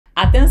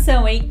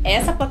Atenção, hein?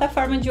 Essa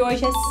plataforma de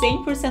hoje é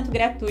 100%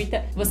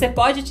 gratuita. Você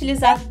pode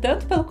utilizar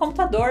tanto pelo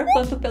computador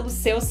quanto pelo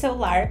seu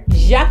celular.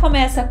 Já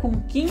começa com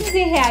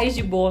R$15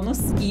 de bônus.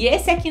 E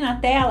esse aqui na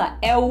tela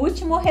é o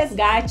último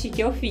resgate que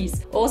eu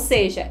fiz. Ou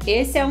seja,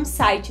 esse é um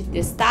site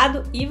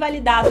testado e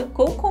validado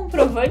com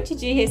comprovante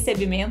de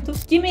recebimento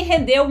que me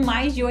rendeu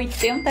mais de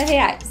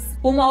R$80.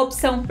 Uma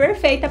opção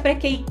perfeita para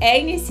quem é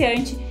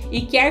iniciante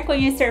e quer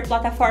conhecer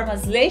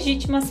plataformas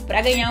legítimas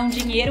para ganhar um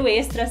dinheiro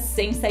extra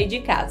sem sair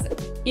de casa.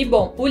 E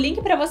bom, o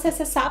link para você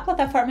acessar a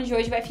plataforma de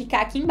hoje vai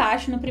ficar aqui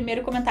embaixo no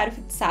primeiro comentário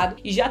fixado.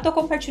 E já tô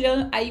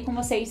compartilhando aí com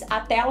vocês a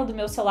tela do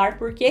meu celular,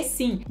 porque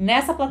sim,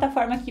 nessa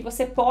plataforma aqui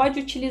você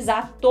pode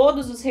utilizar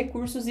todos os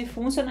recursos e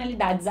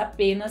funcionalidades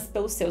apenas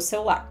pelo seu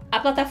celular. A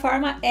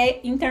plataforma é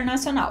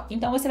internacional,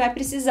 então você vai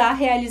precisar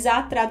realizar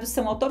a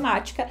tradução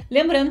automática.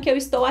 Lembrando que eu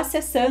estou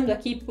acessando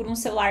aqui por um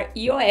celular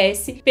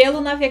iOS pelo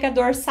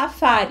navegador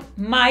Safari,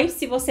 mas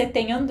se você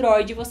tem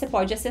Android, você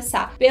pode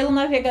acessar pelo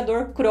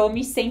navegador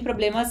Chrome sem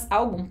problemas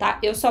algum. Tá?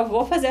 Eu só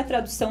vou fazer a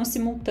tradução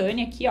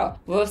simultânea aqui, ó.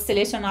 Vou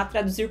selecionar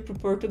traduzir para o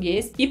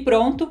português e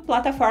pronto,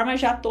 plataforma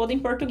já toda em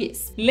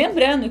português.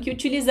 Lembrando que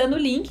utilizando o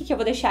link que eu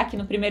vou deixar aqui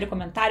no primeiro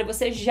comentário,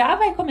 você já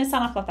vai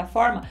começar na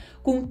plataforma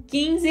com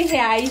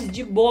R$15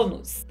 de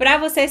bônus. Para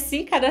você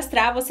se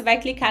cadastrar, você vai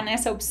clicar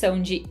nessa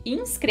opção de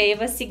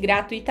inscreva-se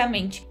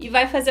gratuitamente e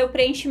vai fazer o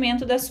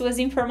preenchimento das suas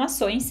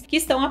informações que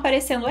estão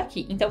aparecendo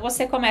aqui. Então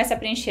você começa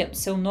preenchendo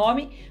seu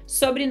nome,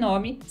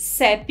 sobrenome,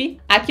 CEP.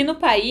 Aqui no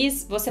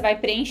país, você vai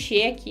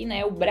preencher aqui,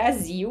 né, o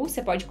Brasil,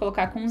 você pode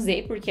colocar com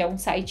Z porque é um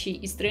site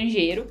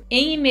estrangeiro.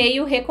 Em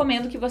e-mail,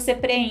 recomendo que você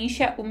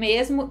preencha o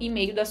mesmo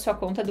e-mail da sua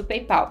conta do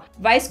PayPal.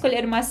 Vai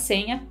escolher uma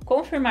senha,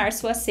 confirmar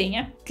sua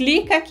senha,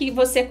 clica aqui,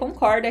 você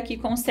concorda aqui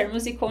com os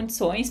termos e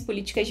condições,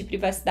 políticas de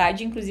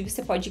privacidade, inclusive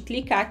você pode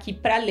clicar aqui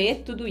para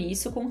ler tudo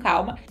isso com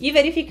calma e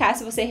verificar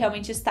se você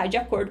realmente está de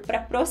acordo para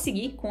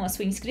prosseguir com a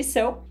sua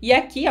inscrição. E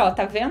aqui, ó,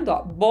 tá vendo,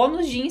 ó,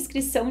 bônus de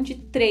inscrição de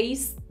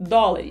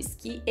 $3,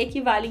 que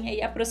equivalem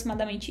aí a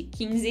aproximadamente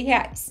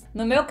R$15.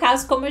 No meu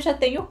caso, como eu já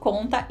tenho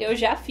conta, eu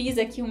já fiz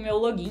aqui o meu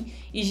login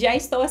e já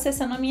estou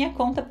acessando a minha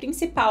conta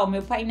principal,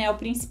 meu painel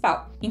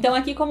principal. Então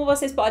aqui, como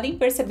vocês podem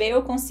perceber,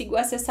 eu consigo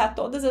acessar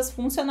todas as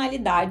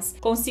funcionalidades,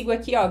 consigo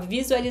aqui, ó,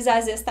 visualizar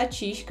as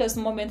estatísticas.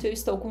 No momento eu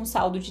estou com um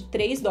saldo de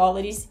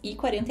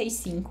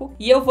 $3,45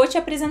 e eu vou te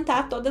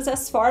apresentar todas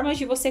as formas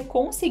de você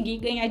conseguir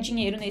ganhar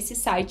dinheiro nesse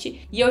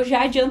site. E eu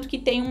já adianto que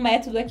tem um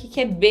método aqui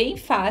que é bem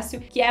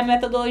fácil, que é a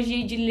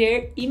metodologia de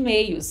ler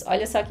e-mails.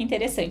 Olha só que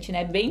interessante,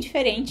 né? Bem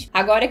diferente.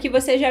 Agora que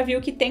você já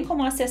viu que tem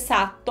como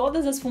acessar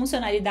todas as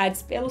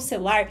funcionalidades pelo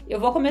celular, eu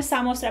vou começar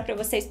a mostrar para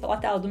vocês pela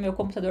tela do meu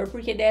computador,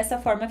 porque dessa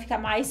forma fica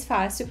mais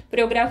fácil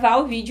para eu gravar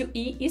o vídeo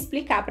e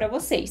explicar para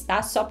vocês,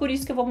 tá? Só por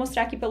isso que eu vou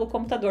mostrar aqui pelo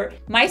computador,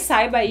 mas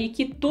saiba aí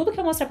que tudo que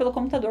eu mostrar pelo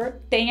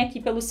computador tem aqui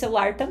pelo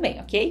celular também,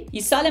 ok?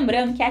 E só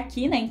lembrando que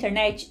aqui na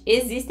internet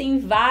existem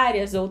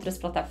várias outras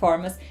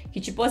plataformas que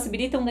te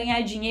possibilitam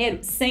ganhar dinheiro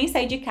sem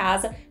sair de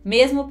casa,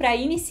 mesmo para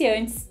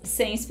iniciantes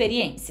sem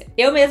experiência.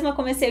 Eu mesma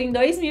comecei em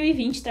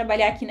 2020 a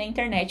trabalhar aqui na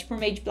internet por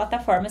meio de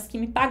plataformas que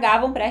me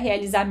pagavam para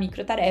realizar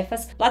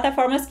microtarefas,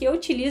 plataformas que eu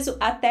utilizo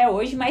até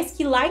hoje, mas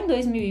que lá em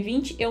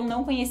 2020 eu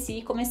não conhecia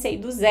e comecei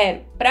do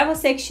zero. Para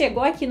você que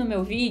chegou aqui no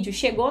meu vídeo,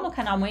 chegou no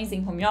canal Mães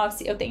em Home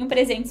Office, eu tenho um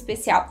presente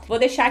especial. Vou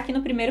deixar aqui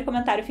no primeiro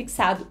comentário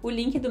fixado o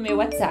link do meu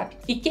WhatsApp.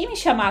 E quem me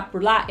chamar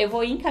por lá, eu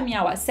vou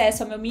encaminhar o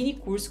acesso ao meu mini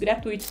curso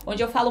gratuito,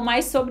 onde eu falo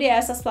mais sobre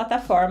essas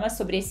plataformas,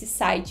 sobre esses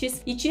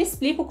sites e te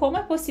explico como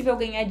é possível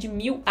ganhar de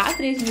R$1.000 a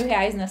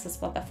R$3.000 nessas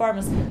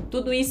plataformas,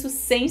 tudo isso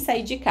sem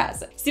sair de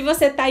casa. Se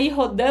você tá aí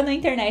rodando a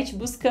internet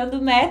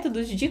buscando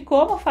métodos de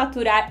como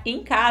faturar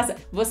em casa,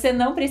 você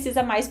não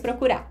precisa mais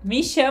procurar.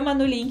 Me chama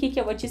no link que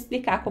eu vou te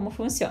explicar como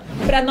funciona.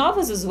 Para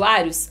novos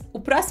usuários, o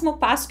próximo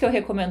passo que eu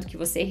recomendo que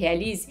você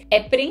realize é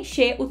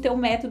preencher o teu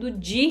método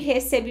de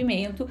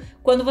recebimento.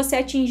 Quando você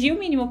atingir o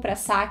mínimo para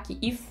saque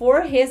e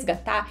for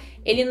resgatar,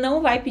 ele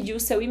não vai pedir o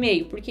seu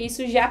e-mail, porque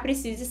isso já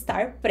precisa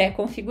estar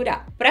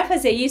pré-configurado. Para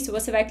fazer isso,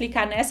 você vai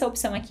clicar nessa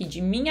opção aqui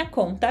de minha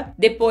conta,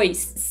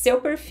 depois seu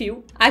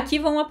perfil. Aqui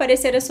vão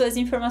aparecer as suas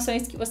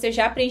informações que você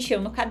já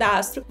preencheu no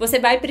cadastro. Você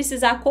vai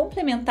precisar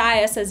complementar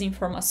essas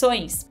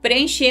informações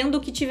preenchendo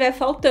o que tiver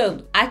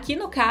faltando. Aqui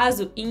no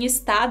caso, em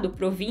estado,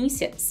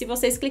 província, se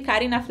vocês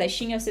clicarem na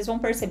flechinha, vocês vão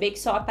perceber que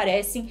só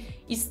aparecem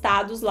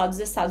estados lá dos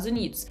Estados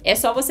Unidos. É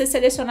só você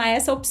selecionar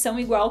essa opção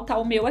igual tá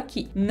o meu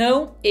aqui,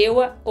 não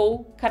EUA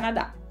ou Canadá.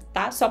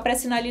 Tá? Só para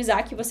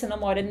sinalizar que você não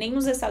mora nem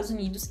nos Estados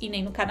Unidos e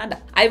nem no Canadá.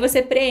 Aí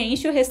você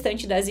preenche o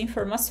restante das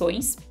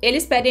informações.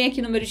 Eles pedem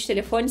aqui número de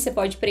telefone, você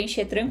pode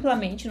preencher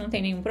tranquilamente, não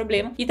tem nenhum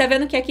problema. E tá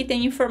vendo que aqui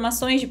tem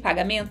informações de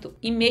pagamento,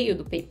 e-mail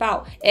do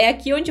PayPal? É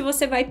aqui onde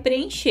você vai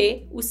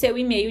preencher o seu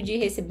e-mail de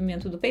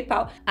recebimento do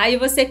PayPal. Aí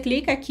você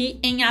clica aqui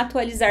em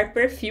atualizar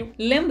perfil.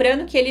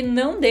 Lembrando que ele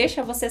não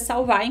deixa você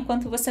salvar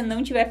enquanto você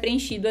não tiver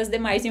preenchido as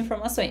demais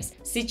informações.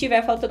 Se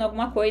tiver faltando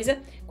alguma coisa,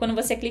 quando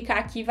você clicar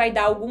aqui vai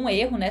dar algum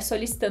erro, né?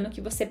 Solicitando esperando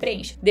que você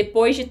preencha.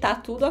 Depois de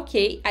estar tudo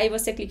ok, aí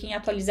você clica em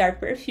atualizar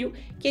perfil,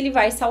 que ele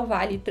vai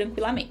salvar ali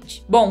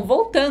tranquilamente. Bom,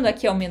 voltando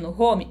aqui ao menu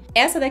Home,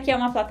 essa daqui é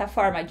uma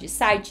plataforma de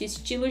site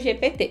estilo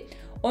GPT,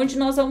 onde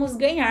nós vamos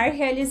ganhar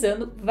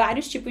realizando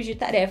vários tipos de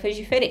tarefas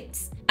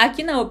diferentes.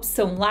 Aqui na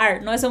opção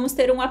Lar, nós vamos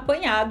ter um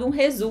apanhado, um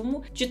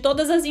resumo de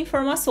todas as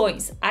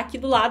informações. Aqui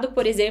do lado,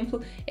 por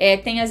exemplo,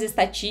 tem as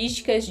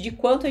estatísticas de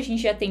quanto a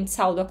gente já tem de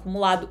saldo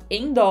acumulado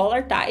em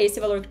dólar, tá? Esse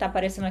valor que tá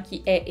aparecendo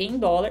aqui é em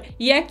dólar.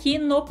 E aqui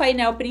no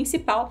painel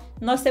principal,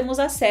 nós temos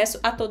acesso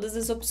a todas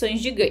as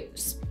opções de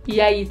ganhos. E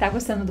aí, tá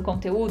gostando do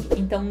conteúdo?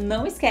 Então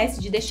não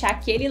esquece de deixar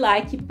aquele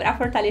like para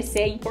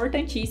fortalecer, é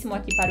importantíssimo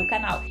aqui para o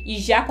canal. E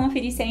já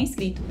conferir se é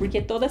inscrito, porque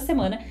toda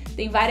semana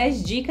tem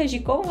várias dicas de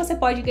como você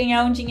pode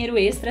ganhar um dinheiro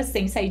extra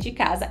sem sair de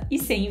casa e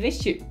sem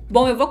investir.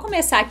 Bom, eu vou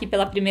começar aqui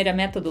pela primeira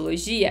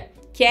metodologia,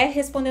 que é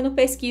respondendo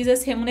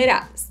pesquisas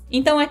remuneradas.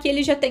 Então aqui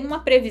ele já tem uma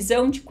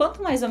previsão de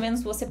quanto mais ou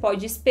menos você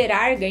pode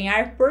esperar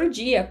ganhar por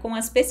dia com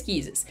as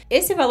pesquisas.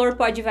 Esse valor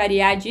pode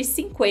variar de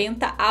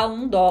 50 a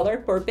 1 dólar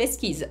por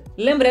pesquisa.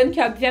 Lembrando que,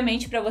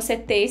 obviamente, para você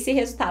ter esse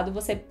resultado,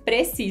 você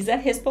precisa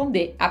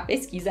responder a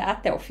pesquisa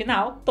até o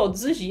final,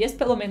 todos os dias,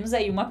 pelo menos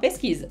aí uma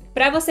pesquisa.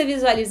 Para você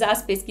visualizar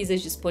as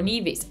pesquisas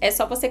disponíveis, é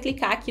só você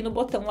clicar aqui no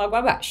botão logo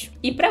abaixo.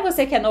 E para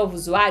você que é novo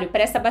usuário,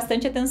 presta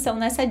bastante atenção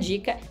nessa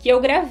dica, que eu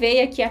gravei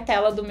aqui a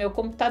tela do meu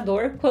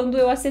computador quando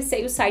eu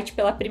acessei o site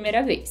pela primeira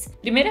vez.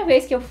 Primeira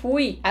vez que eu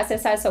fui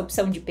acessar essa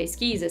opção de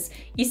pesquisas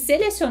e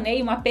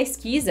selecionei uma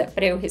pesquisa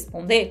para eu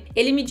responder,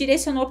 ele me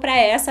direcionou para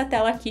essa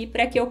tela aqui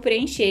para que eu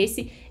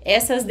preenchesse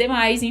essas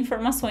demais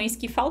informações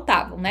que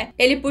faltavam, né?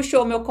 Ele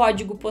puxou meu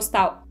código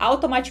postal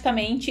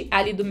automaticamente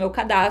ali do meu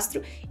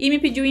cadastro e me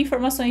pediu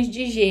informações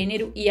de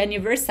gênero e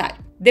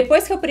aniversário.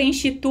 Depois que eu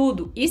preenchi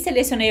tudo e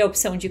selecionei a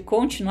opção de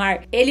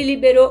continuar, ele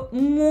liberou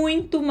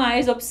muito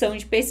mais opção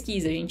de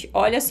pesquisa, gente.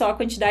 Olha só a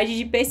quantidade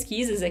de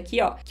pesquisas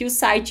aqui, ó, que o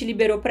site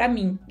liberou para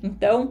mim.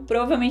 Então,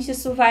 provavelmente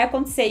isso vai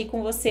acontecer aí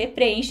com você.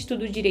 Preenche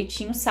tudo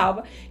direitinho,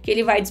 salva, que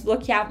ele vai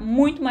desbloquear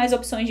muito mais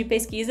opções de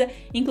pesquisa,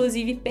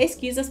 inclusive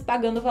pesquisas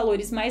pagando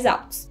valores mais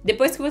altos.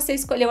 Depois que você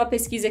escolheu a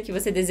pesquisa que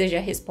você deseja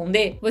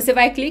responder, você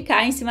vai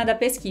clicar em cima da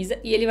pesquisa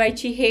e ele vai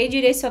te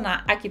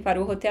redirecionar aqui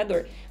para o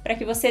roteador, para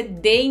que você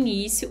dê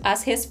início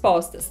às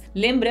respostas.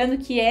 Lembrando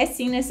que é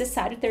sim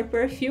necessário ter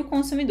perfil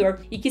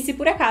consumidor e que, se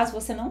por acaso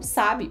você não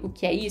sabe o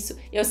que é isso,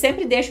 eu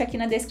sempre deixo aqui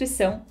na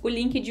descrição o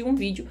link de um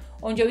vídeo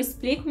onde eu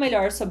explico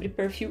melhor sobre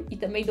perfil e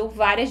também dou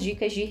várias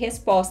dicas de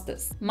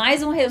respostas.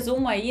 Mais um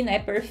resumo aí, né?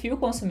 Perfil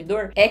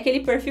consumidor é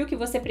aquele perfil que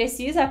você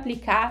precisa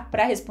aplicar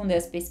para responder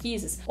as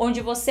pesquisas, onde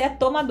você é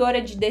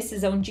tomadora de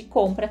decisão de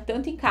compra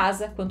tanto em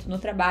casa quanto no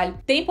trabalho,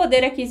 tem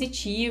poder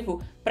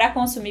aquisitivo para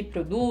consumir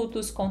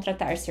produtos,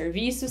 contratar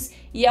serviços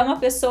e é uma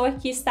pessoa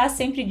que está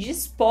sempre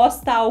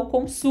disposta ao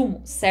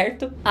consumo,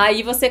 certo?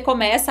 Aí você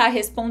começa a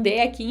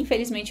responder aqui,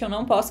 infelizmente eu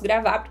não posso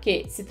gravar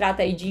porque se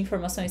trata aí de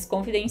informações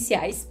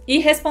confidenciais, e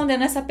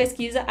respondendo essa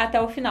pesquisa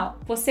até o final,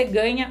 você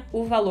ganha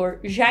o valor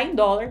já em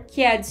dólar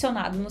que é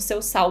adicionado no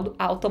seu saldo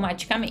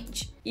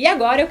automaticamente. E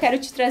agora eu quero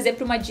te trazer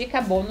para uma dica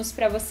bônus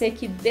para você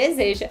que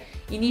deseja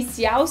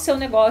iniciar o seu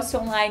negócio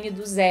online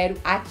do zero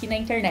aqui na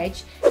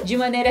internet de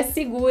maneira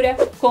segura,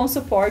 com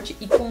suporte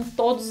e com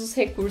todos os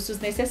recursos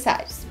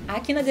necessários.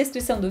 Aqui na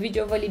descrição do vídeo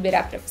eu vou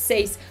liberar para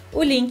vocês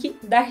o link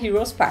da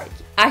Heroes Park.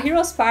 A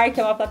Heroes Park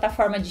é uma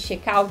plataforma de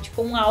checkout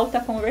com alta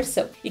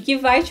conversão e que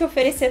vai te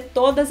oferecer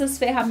todas as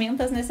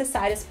ferramentas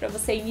necessárias para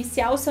você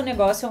iniciar o seu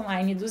negócio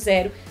online do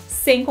zero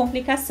sem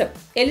complicação.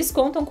 Eles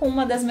contam com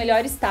uma das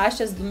melhores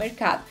taxas do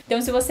mercado.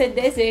 Então, se você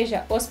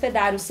deseja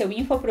hospedar o seu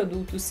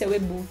infoproduto, o seu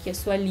e-book, a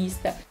sua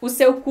lista, o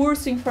seu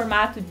curso em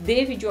formato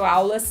de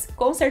videoaulas,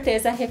 com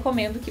certeza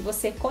recomendo que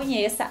você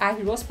conheça a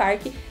Heroes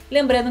Park.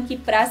 Lembrando que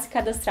para se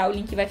cadastrar o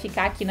link vai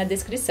ficar aqui na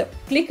descrição.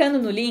 Clicando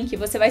no link,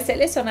 você vai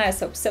selecionar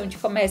essa opção de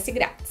comece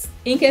grátis.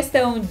 Em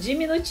questão de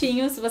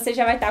minutinhos, você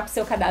já vai estar com o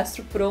seu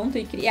cadastro pronto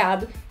e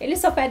criado. Eles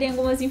só pedem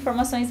algumas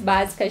informações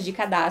básicas de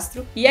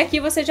cadastro e aqui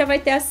você já vai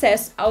ter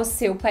acesso ao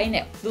seu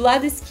painel. Do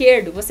lado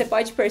esquerdo, você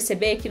pode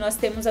perceber que nós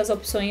temos as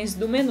opções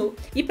do menu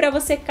e para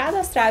você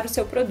cadastrar o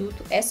seu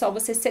produto, é só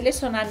você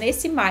selecionar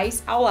nesse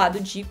mais ao lado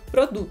de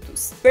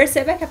produtos.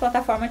 Perceba que a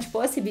plataforma te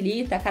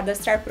possibilita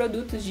cadastrar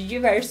produtos de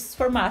diversos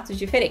formatos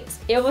diferentes.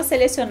 Eu vou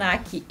selecionar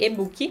aqui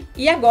e-book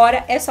e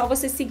agora é só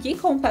você seguir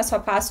com o passo a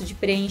passo de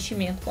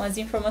preenchimento com as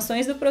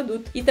informações do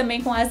produto e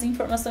também com as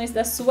informações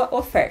da sua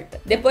oferta.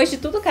 Depois de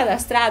tudo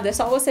cadastrado, é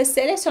só você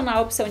selecionar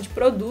a opção de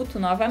produto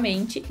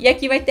novamente e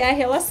aqui vai ter a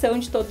relação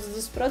de todos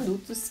os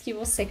produtos que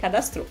você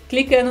cadastrou.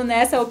 Clicando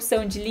nessa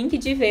opção de link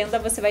de venda,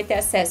 você vai ter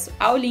acesso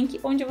ao link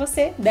onde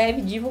você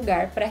deve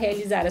divulgar para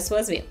realizar as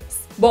suas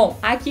vendas. Bom,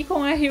 aqui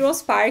com a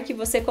Heroes Park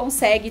você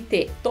consegue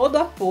ter todo o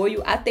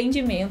apoio,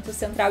 atendimento,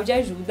 central de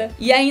ajuda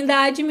e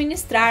ainda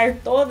administrar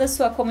toda a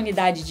sua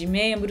comunidade de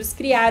membros,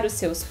 criar os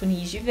seus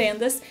funis de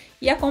vendas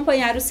e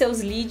acompanhar os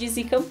seus leads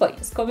e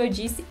campanhas. Como eu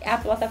disse, é a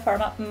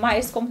plataforma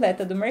mais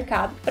completa do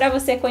mercado. Para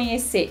você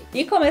conhecer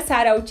e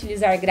começar a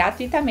utilizar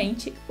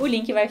gratuitamente, o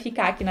link vai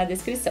ficar aqui na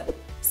descrição.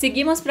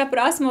 Seguimos para a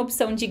próxima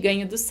opção de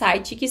ganho do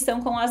site, que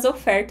são com as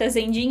ofertas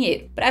em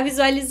dinheiro. Para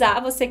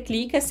visualizar, você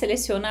clica,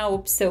 seleciona a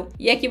opção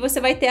e aqui você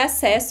vai ter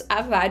acesso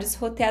a vários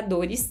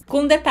roteadores,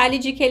 com detalhe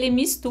de que ele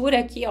mistura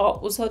aqui, ó,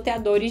 os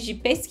roteadores de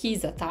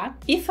pesquisa, tá?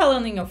 E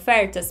falando em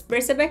ofertas,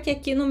 perceba que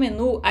aqui no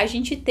menu a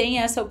gente tem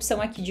essa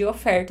opção aqui de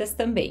ofertas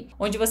também,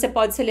 onde você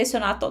pode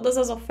selecionar todas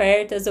as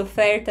ofertas,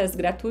 ofertas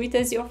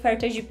gratuitas e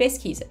ofertas de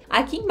pesquisa.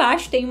 Aqui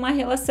embaixo tem uma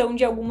relação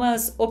de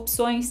algumas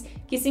opções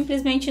que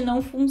simplesmente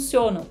não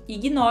funcionam.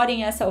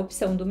 Ignorem essa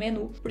opção do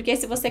menu, porque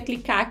se você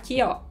clicar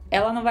aqui, ó,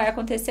 ela não vai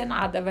acontecer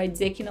nada, vai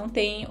dizer que não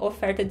tem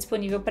oferta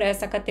disponível para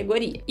essa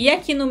categoria. E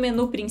aqui no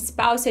menu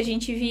principal, se a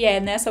gente vier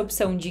nessa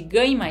opção de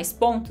ganhe mais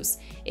pontos,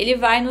 ele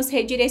vai nos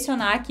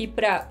redirecionar aqui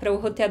para o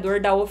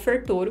roteador da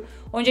Ofertoro,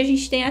 onde a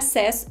gente tem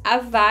acesso a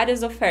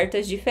várias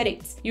ofertas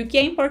diferentes. E o que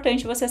é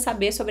importante você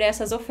saber sobre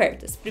essas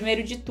ofertas?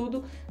 Primeiro de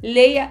tudo,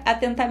 leia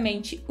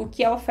atentamente o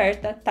que a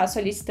oferta está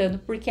solicitando,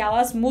 porque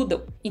elas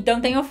mudam. Então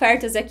tem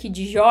ofertas aqui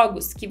de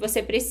jogos que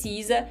você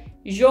precisa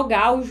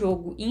jogar o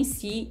jogo em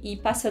si e ir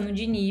passando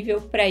de nível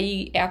para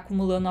ir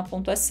acumulando a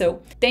pontuação.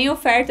 Tem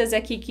ofertas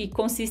aqui que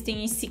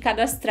consistem em se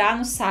cadastrar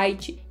no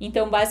site,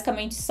 então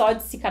basicamente só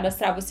de se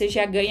cadastrar você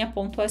já ganha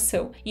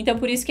pontuação. Então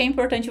por isso que é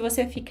importante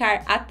você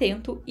ficar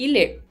atento e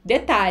ler.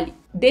 Detalhe: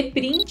 dê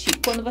print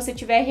quando você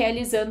estiver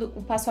realizando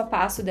o passo a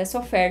passo dessa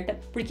oferta,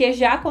 porque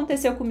já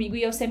aconteceu comigo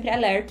e eu sempre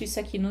alerto isso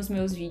aqui nos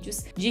meus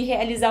vídeos, de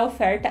realizar a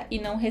oferta e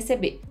não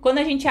receber. Quando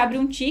a gente abre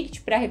um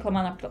ticket para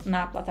reclamar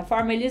na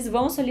plataforma, eles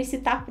vão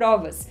solicitar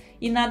provas,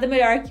 e nada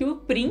melhor que o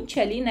print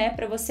ali, né,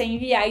 para você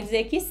enviar e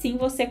dizer que sim,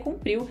 você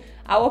cumpriu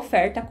a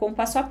oferta com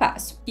passo a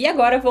passo. E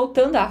agora,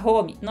 voltando à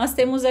home, nós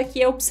temos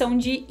aqui a opção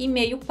de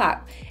e-mail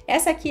pago.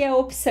 Essa aqui é a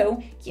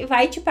opção que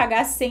vai te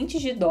pagar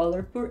centes de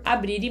dólar por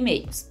abrir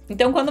e-mails.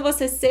 Então, quando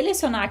você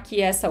selecionar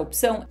aqui essa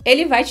opção,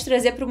 ele vai te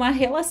trazer para uma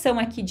relação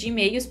aqui de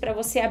e-mails para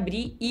você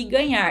abrir e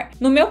ganhar.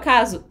 No meu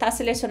caso, tá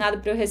selecionado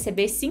para eu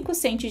receber 5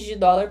 centes de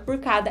dólar por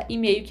cada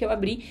e-mail que eu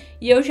abri,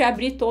 e eu já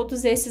abri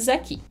todos esses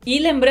aqui. E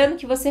lembrando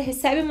que você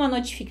recebe uma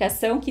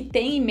notificação que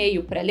tem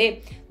e-mail para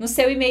ler no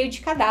seu e-mail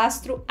de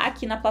cadastro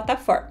aqui na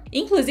plataforma.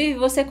 Inclusive,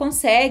 você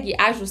consegue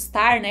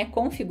ajustar, né,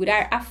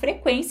 configurar a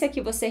frequência que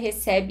você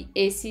recebe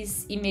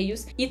esses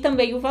e-mails e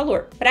também o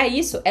valor. Para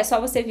isso, é só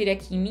você vir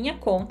aqui em minha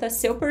conta,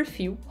 seu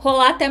perfil,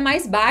 rolar até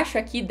mais baixo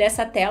aqui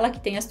dessa tela que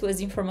tem as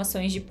suas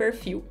informações de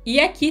perfil. E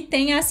aqui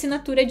tem a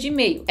assinatura de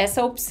e-mail.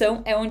 Essa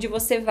opção é onde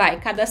você vai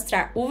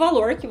cadastrar o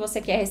valor que você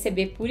quer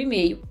receber por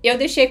e-mail. Eu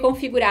deixei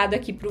configurado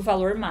aqui para o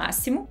valor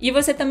máximo, e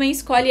você também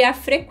escolhe a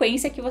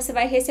frequência que você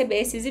vai receber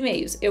esses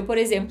e-mails. Eu, por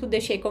exemplo,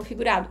 deixei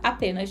configurado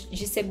apenas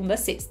de segunda a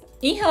sexta.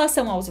 Em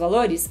relação aos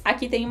valores,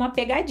 aqui tem uma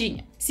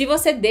pegadinha. Se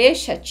você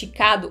deixa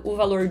ticado o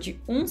valor de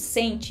 1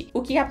 cent,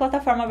 o que a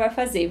plataforma vai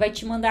fazer? Vai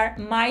te mandar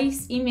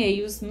mais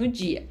e-mails no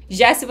dia.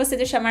 Já se você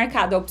deixar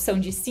marcado a opção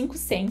de 5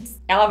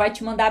 cents, ela vai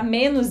te mandar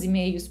menos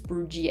e-mails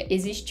por dia.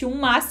 Existe um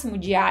máximo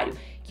diário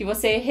que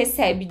você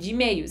recebe de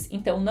e-mails,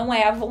 então não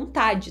é à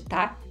vontade,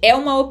 tá? É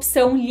uma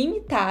opção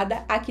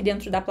limitada aqui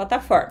dentro da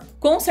plataforma.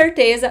 Com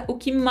certeza, o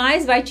que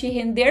mais vai te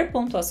render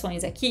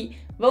pontuações aqui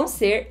vão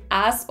ser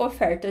as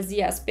ofertas e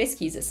as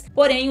pesquisas.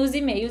 Porém, os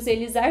e-mails,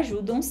 eles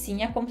ajudam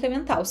sim a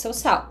complementar o seu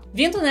saldo.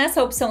 Vindo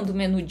nessa opção do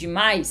menu de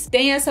mais,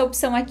 tem essa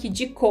opção aqui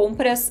de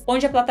compras,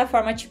 onde a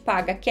plataforma te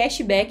paga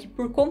cashback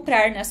por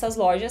comprar nessas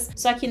lojas,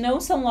 só que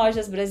não são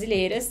lojas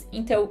brasileiras,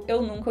 então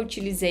eu nunca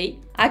utilizei.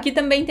 Aqui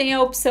também tem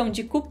a opção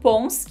de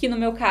cupons, que no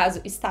meu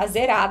caso está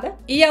zerada,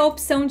 e a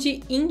opção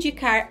de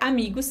indicar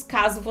amigos,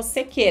 caso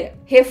você queira.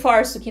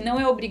 Reforço que não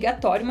é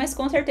obrigatório, mas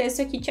com certeza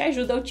isso aqui te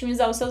ajuda a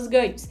otimizar os seus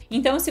ganhos.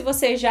 Então, se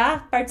você já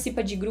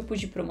participa de grupos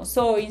de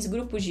promoções,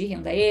 grupos de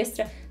renda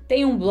extra,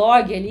 tem um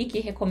blog ali que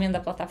recomenda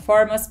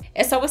plataformas,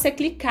 é só você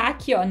clicar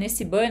aqui, ó,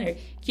 nesse banner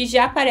que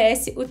já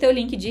aparece o teu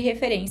link de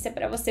referência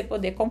para você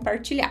poder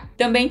compartilhar.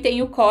 Também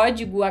tem o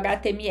código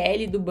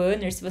HTML do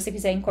banner, se você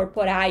quiser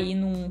incorporar aí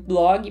num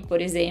blog,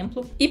 por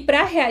exemplo. E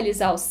para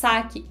realizar o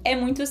saque é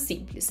muito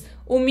simples.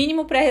 O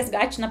mínimo para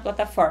resgate na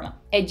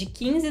plataforma é de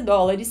 15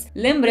 dólares,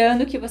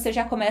 lembrando que você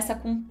já começa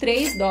com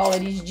 3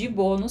 dólares de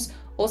bônus,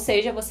 ou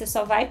seja, você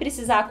só vai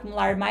precisar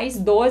acumular mais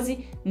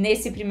 12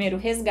 nesse primeiro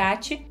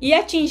resgate. E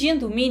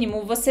atingindo o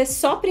mínimo, você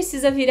só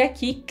precisa vir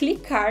aqui,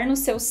 clicar no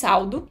seu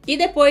saldo e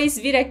depois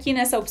vir aqui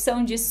nessa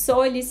opção de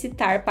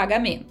solicitar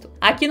pagamento.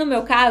 Aqui no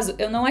meu caso,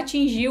 eu não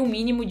atingi o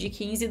mínimo de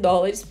 15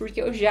 dólares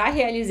porque eu já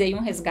realizei um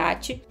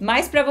resgate,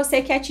 mas para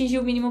você que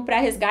atingiu o mínimo para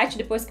resgate,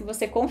 depois que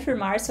você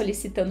confirmar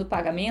solicitando o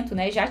pagamento,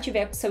 né, já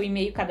tiver com seu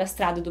e-mail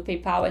cadastrado do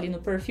PayPal ali no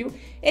perfil,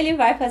 ele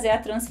vai fazer a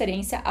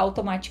transferência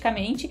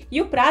automaticamente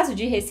e o prazo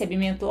de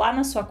recebimento recebimento lá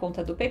na sua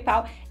conta do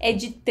PayPal é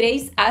de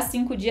 3 a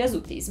 5 dias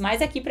úteis,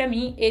 mas aqui para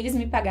mim eles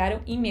me pagaram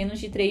em menos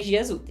de 3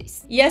 dias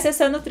úteis. E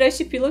acessando o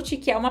Trustpilot,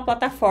 que é uma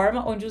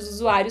plataforma onde os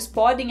usuários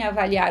podem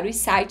avaliar os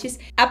sites,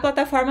 a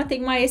plataforma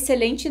tem uma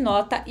excelente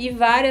nota e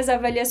várias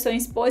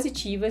avaliações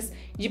positivas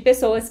de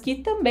pessoas que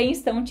também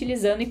estão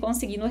utilizando e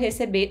conseguindo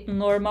receber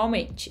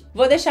normalmente.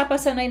 Vou deixar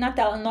passando aí na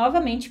tela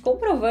novamente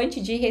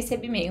comprovante de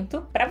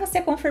recebimento para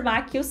você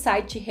confirmar que o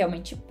site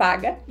realmente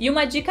paga. E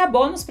uma dica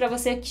bônus para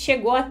você que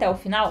chegou até o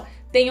final: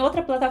 tem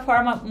outra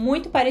plataforma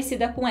muito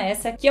parecida com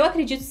essa, que eu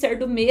acredito ser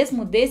do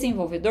mesmo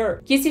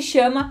desenvolvedor, que se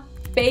chama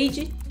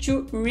Page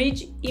to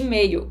Read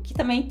Email, que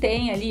também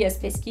tem ali as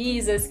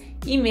pesquisas,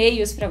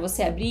 e-mails para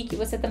você abrir, que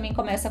você também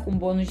começa com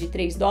bônus de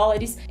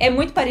 $3. É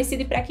muito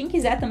parecido, e para quem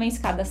quiser também se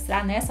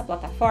cadastrar nessa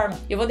plataforma,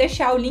 eu vou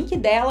deixar o link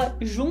dela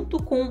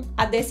junto com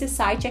a desse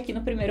site aqui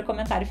no primeiro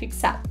comentário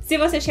fixado. Se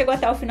você chegou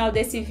até o final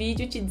desse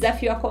vídeo, te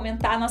desafio a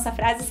comentar a nossa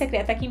frase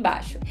secreta aqui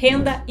embaixo: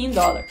 renda em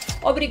dólar.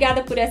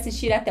 Obrigada por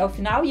assistir até o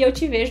final e eu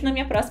te vejo na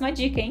minha próxima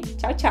dica, hein?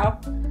 Tchau,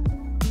 tchau!